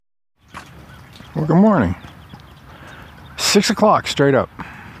Well, good morning. 6 o'clock straight up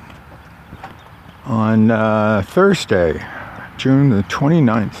on Thursday, June the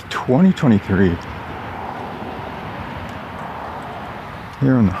 29th, 2023.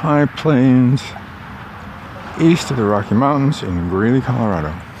 Here in the high plains east of the Rocky Mountains in Greeley,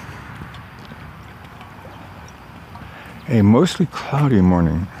 Colorado. A mostly cloudy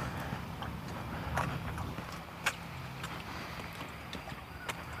morning.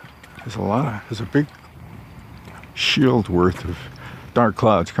 There's a big shield worth of dark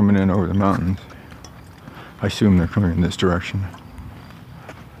clouds coming in over the mountains. I assume they're coming in this direction.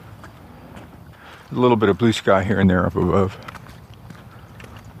 A little bit of blue sky here and there up above.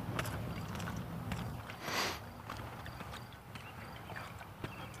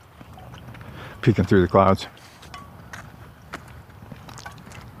 Peeking through the clouds.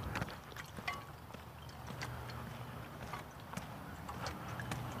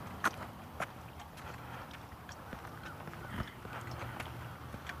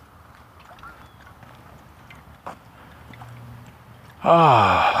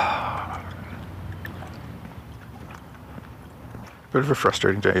 Bit of a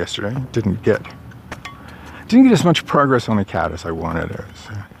frustrating day yesterday. Didn't get as much progress on the cat as I wanted.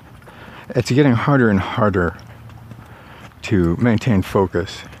 It's getting harder and harder to maintain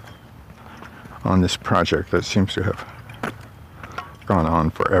focus on this project that seems to have gone on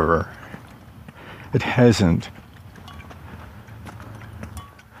forever. It hasn't.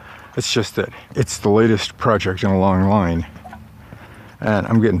 It's just that it's the latest project in a long line, and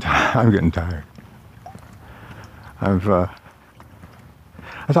I'm getting tired. I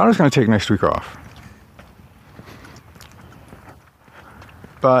thought I was going to take next week off,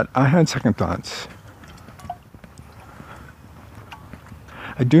 but I had second thoughts.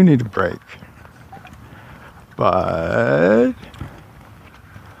 I do need a break, but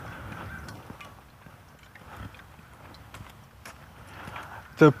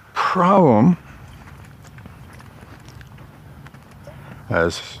the problem,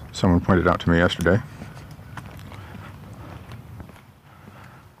 as someone pointed out to me yesterday,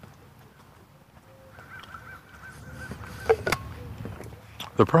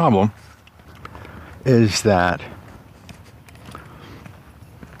 the problem is that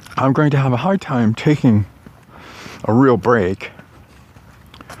I'm going to have a hard time taking a real break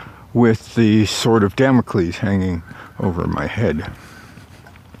with the sword of Damocles hanging over my head.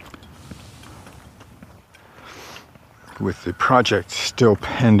 With the project still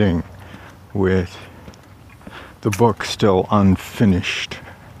pending, with the book still unfinished.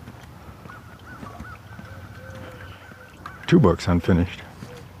 2 books unfinished.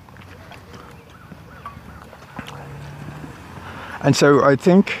 And so I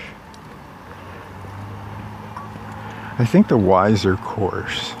think the wiser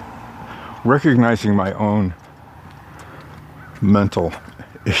course, recognizing my own mental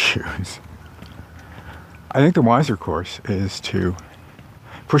issues, I think the wiser course is to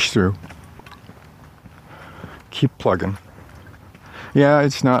push through, keep plugging. Yeah,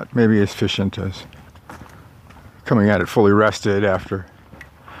 it's not maybe as efficient as coming at it fully rested after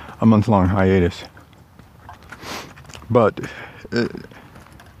a month-long hiatus, but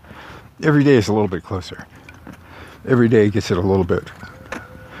every day is a little bit closer. Every day gets it a little bit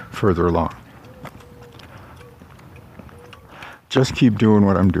further along. Just keep doing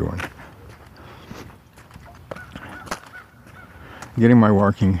what I'm doing. Getting my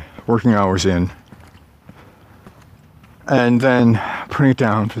working hours in, and then putting it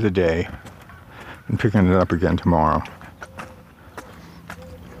down for the day and picking it up again tomorrow.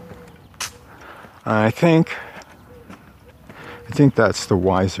 I think that's the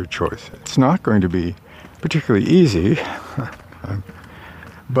wiser choice. It's not going to be particularly easy,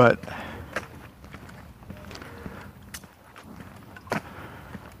 but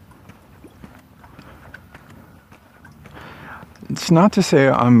it's not to say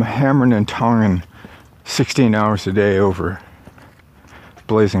I'm hammering and tonging 16 hours a day over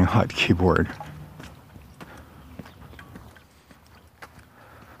blazing hot keyboard.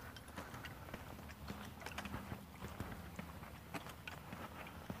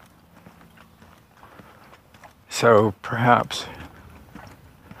 So perhaps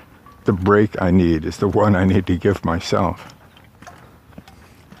the break I need is the one I need to give myself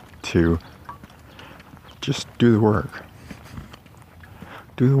to just do the work.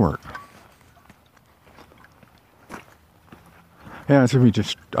 Do the work. Yeah,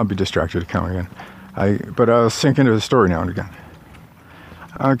 I'll be distracted to come again. But I'll sink into the story now and again.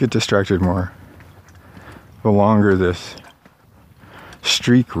 I'll get distracted more the longer this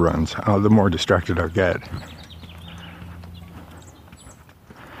streak runs, the more distracted I'll get.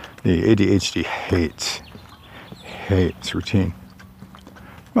 The ADHD hates routine.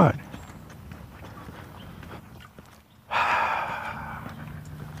 But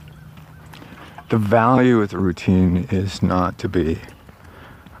the value of the routine is not to be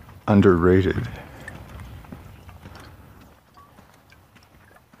underrated.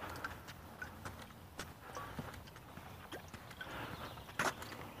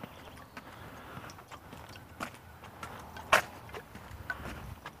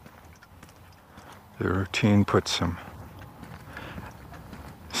 The routine puts some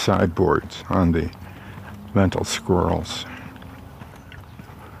sideboards on the mental squirrels.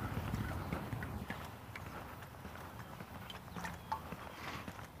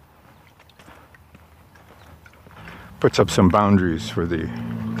 Puts up some boundaries for the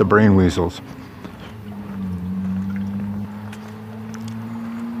brain weasels.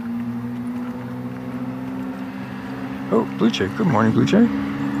 Oh, Blue Jay. Good morning, Blue Jay.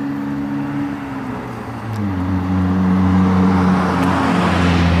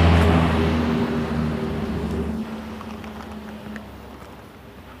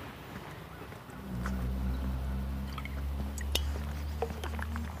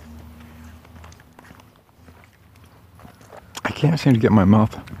 I can't seem to get my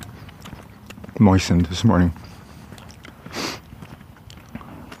mouth moistened this morning.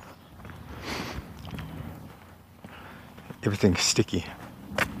 Everything's sticky.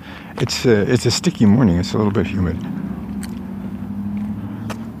 It's a sticky morning. It's a little bit humid.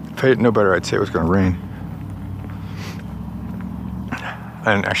 If I didn't know better, I'd say it was going to rain.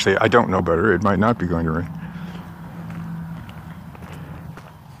 And actually, I don't know better. It might not be going to rain.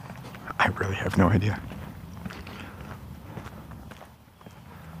 I really have no idea.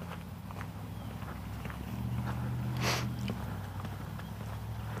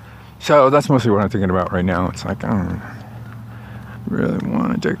 So that's mostly what I'm thinking about right now. It's like, I don't really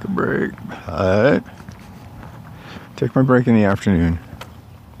want to take a break, but take my break in the afternoon,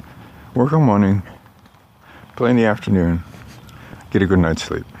 work on morning, play in the afternoon, get a good night's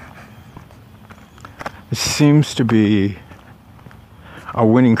sleep. It seems to be a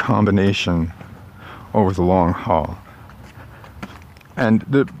winning combination over the long haul. And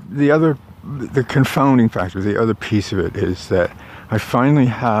the confounding factor, the other piece of it is that I finally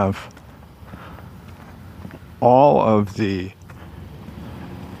have all of the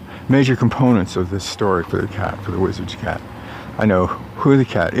major components of this story for the cat, for the wizard's cat. I know who the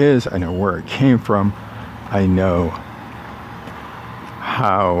cat is, I know where it came from, I know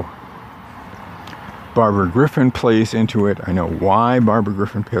how Barbara Griffin plays into it, I know why Barbara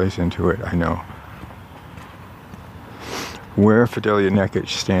Griffin plays into it, I know where Fidelia Nekic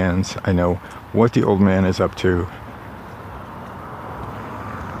stands, I know what the old man is up to.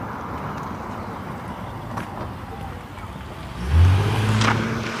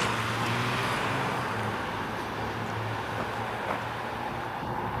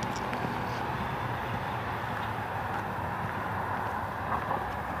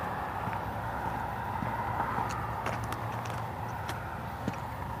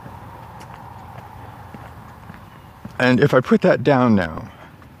 And if I put that down now,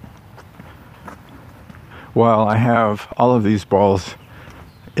 while I have all of these balls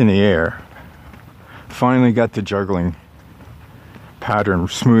in the air, finally got the juggling pattern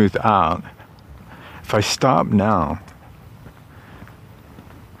smoothed out, if I stop now,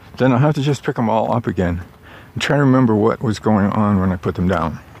 then I'll have to just pick them all up again and try to remember what was going on when I put them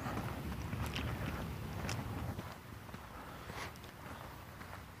down.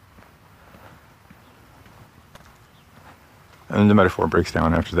 And the metaphor breaks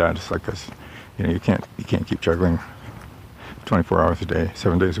down after that. It's like this, you can't keep juggling 24 hours a day,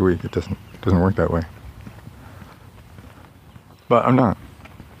 7 days a week. It doesn't work that way. But I'm not.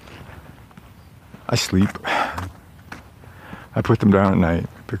 I sleep. I put them down at night,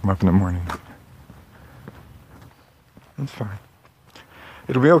 pick them up in the morning. That's fine.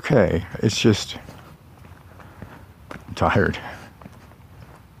 It'll be okay. It's just I'm tired.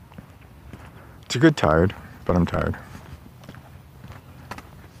 It's a good tired, but I'm tired.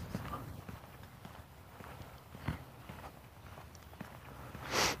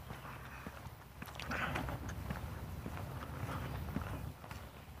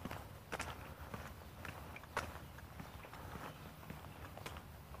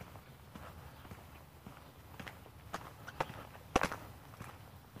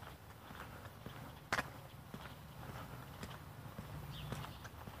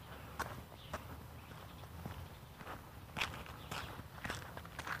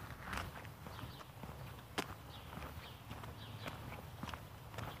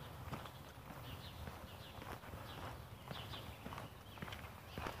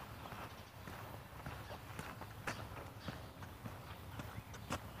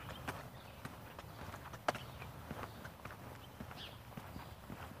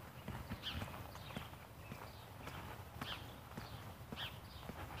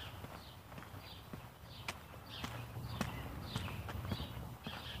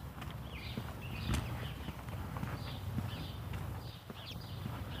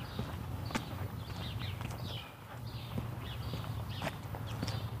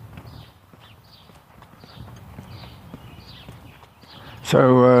 So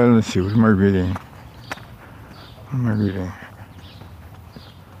let's see, what am I reading?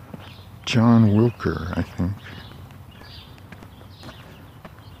 John Wilker, I think.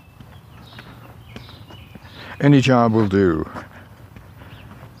 Any job will do.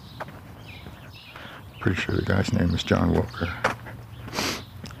 Pretty sure the guy's name is John Wilker.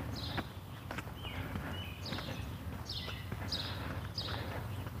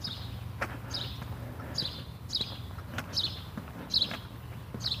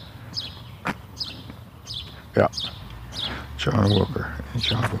 Yeah, John Wilker. Any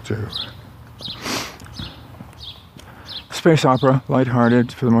job will do. Space opera,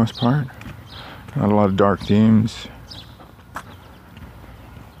 lighthearted for the most part. Not a lot of dark themes.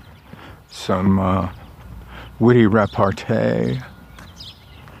 Some witty repartee.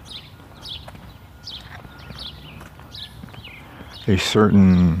 A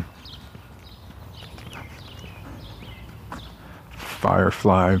certain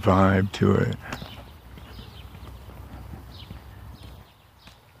Firefly vibe to it.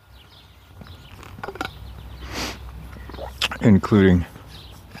 Including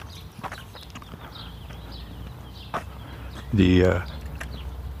the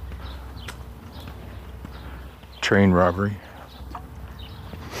train robbery.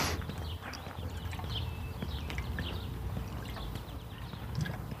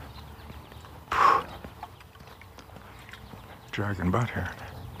 Dragging butt here.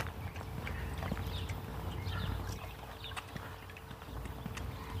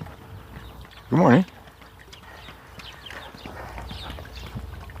 Good morning.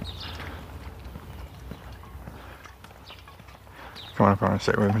 Come on up, I want to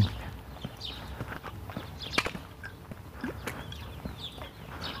sit with me.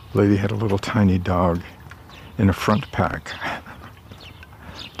 Lady had a little tiny dog in a front pack,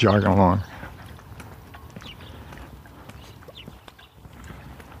 jogging along.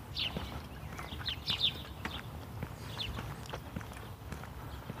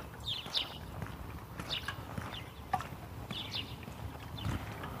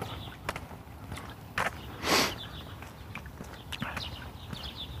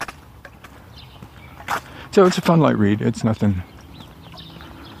 So it's a fun light read. It's nothing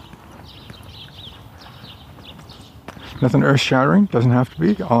earth-shattering. Doesn't have to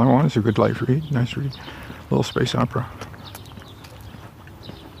be. All I want is a good light read. Nice read. Little space opera.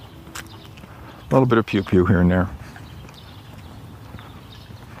 A little bit of pew-pew here and there.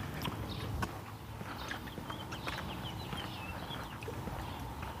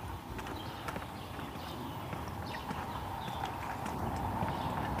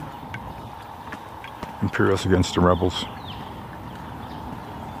 Imperials against the rebels.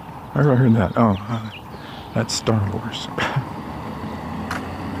 Where have I heard that? Oh, that's Star Wars.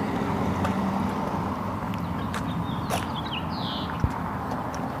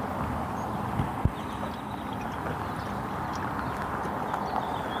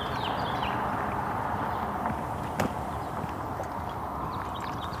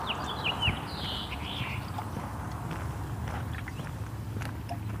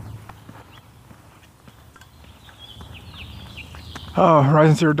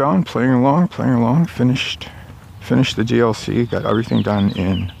 Horizon Zero Dawn, playing along, finished the DLC, got everything done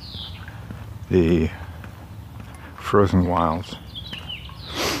in the Frozen Wilds.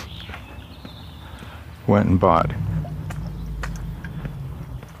 Went and bought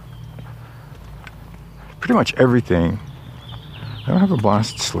pretty much everything. I don't have a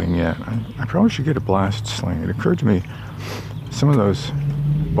blast sling yet. I probably should get a blast sling. It occurred to me some of those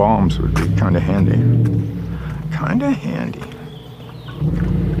bombs would be kind of handy.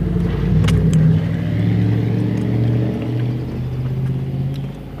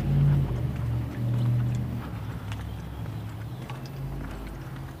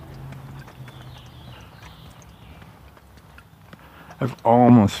 I've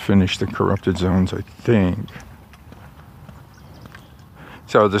almost finished the Corrupted Zones, I think.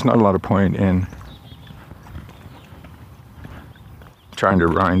 So there's not a lot of point in trying to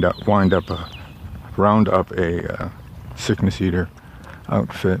round up a Sickness Eater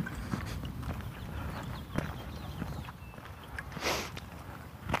outfit.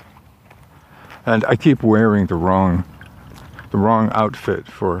 And I keep wearing the wrong outfit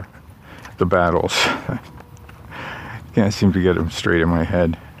for the battles. Can't seem to get them straight in my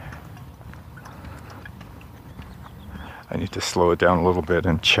head. I need to slow it down a little bit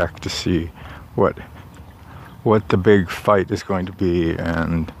and check to see what the big fight is going to be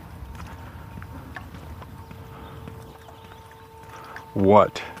and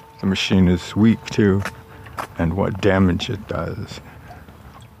what the machine is weak to and what damage it does,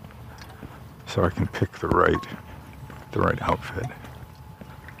 so I can pick the right outfit.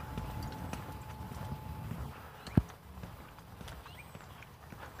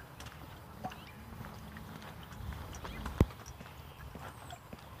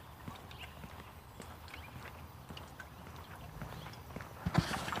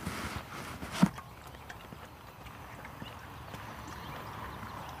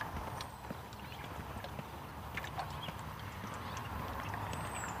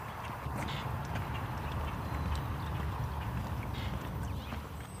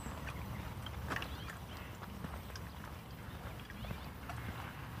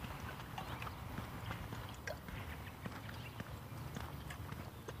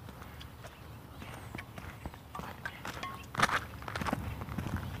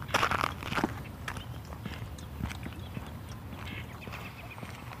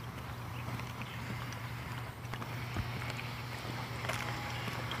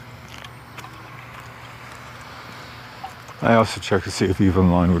 I also checked to see if Eve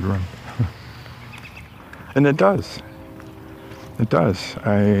Online would run. And it does. It does.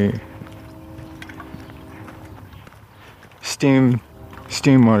 Steam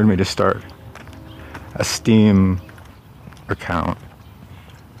wanted me to start a Steam account.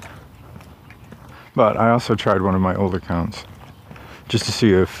 But I also tried one of my old accounts just to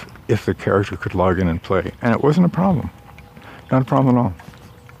see if the character could log in and play. And it wasn't a problem. Not a problem at all.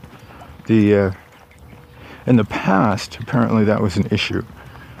 In the past, apparently that was an issue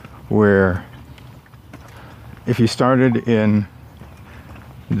where if you started in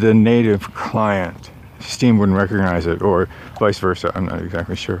the native client, Steam wouldn't recognize it, or vice versa. I'm not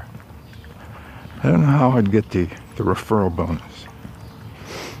exactly sure. I don't know how I'd get the referral bonus.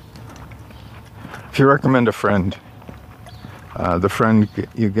 If you recommend a friend, the friend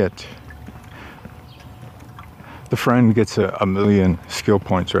gets a million skill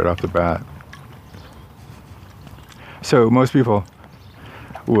points right off the bat. So most people,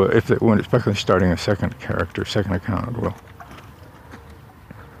 when especially starting a second account, will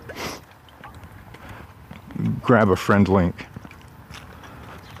grab a friend link.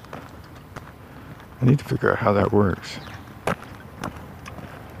 I need to figure out how that works.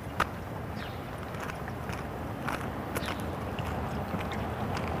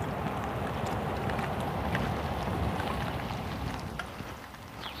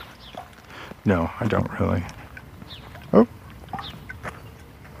 No, I don't really. Oh.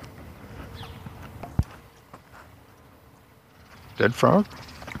 Dead frog?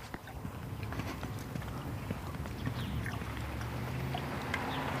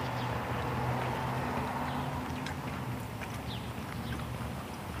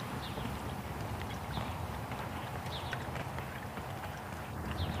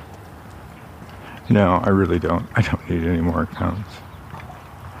 No, I really don't. I don't need any more accounts.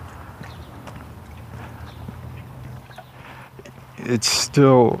 It's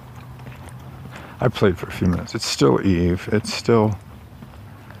still... I played for a few minutes. It's still Eve. It's still...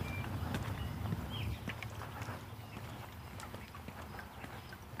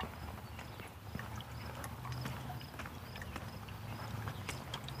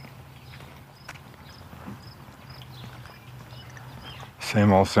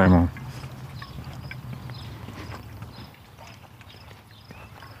 Same old, same old.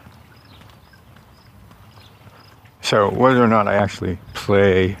 So whether or not I actually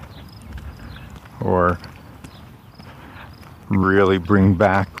play or really bring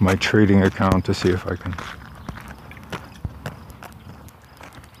back my trading account to see if I can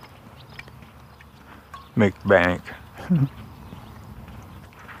make bank.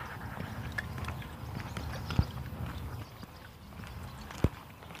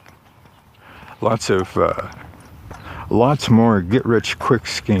 Lots more get-rich-quick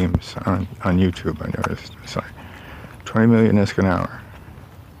schemes on YouTube, I noticed. It's like 20 million ISK an hour,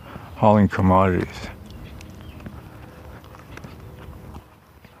 hauling commodities.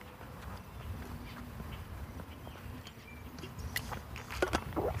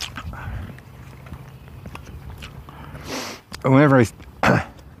 Whenever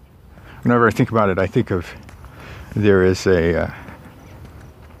I think about it, I think of there's a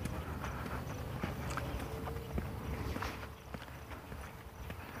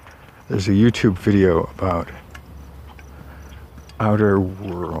YouTube video about Outer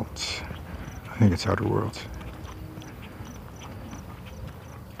Worlds. I think it's Outer Worlds.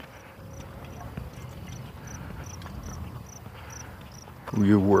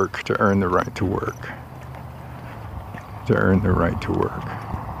 You work to earn the right to work. To earn the right to work.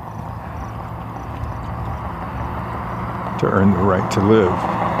 To earn the right to live.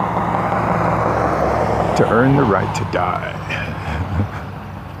 To earn the right to die.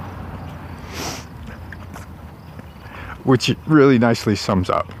 Which really nicely sums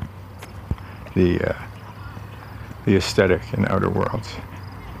up the aesthetic in Outer Worlds.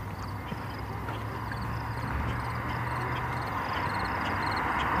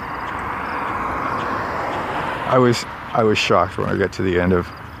 I was shocked when I got to the end of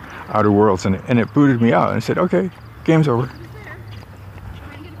Outer Worlds and it booted me out and I said, okay, game's over.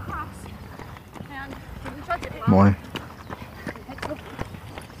 Morning.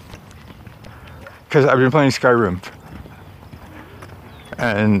 Because I've been playing Skyrim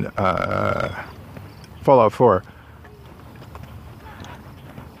and Fallout 4.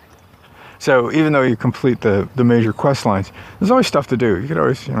 So even though you complete the major quest lines, there's always stuff to do. You could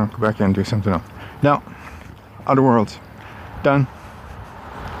always, go back in and do something else. Now, Outer Worlds, done.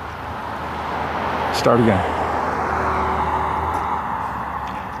 Start again.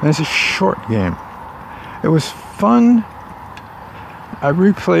 And it's a short game. It was fun. I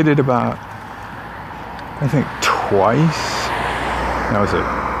replayed it about, I think, twice. That was it.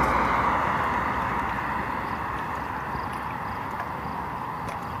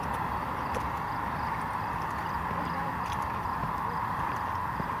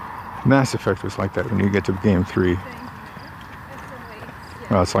 Mass Effect was like that when you get to game 3.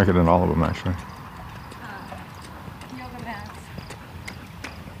 Well, it's like it in all of them, actually. Yoga mats.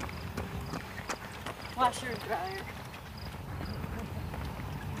 Washer and dryer.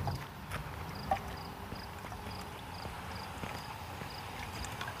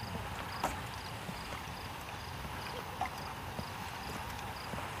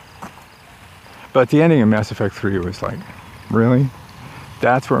 But the ending of Mass Effect 3 was like, really?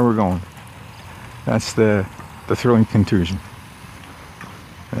 That's where we're going. That's the thrilling conclusion.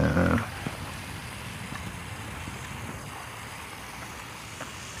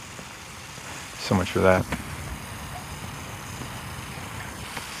 So much for that.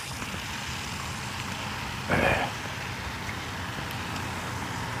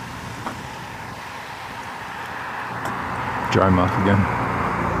 Dry mouth again.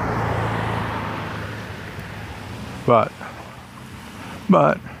 But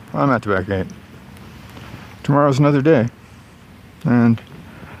I'm at the back gate. Tomorrow's another day. And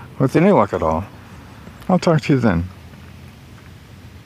with any luck at all, I'll talk to you then.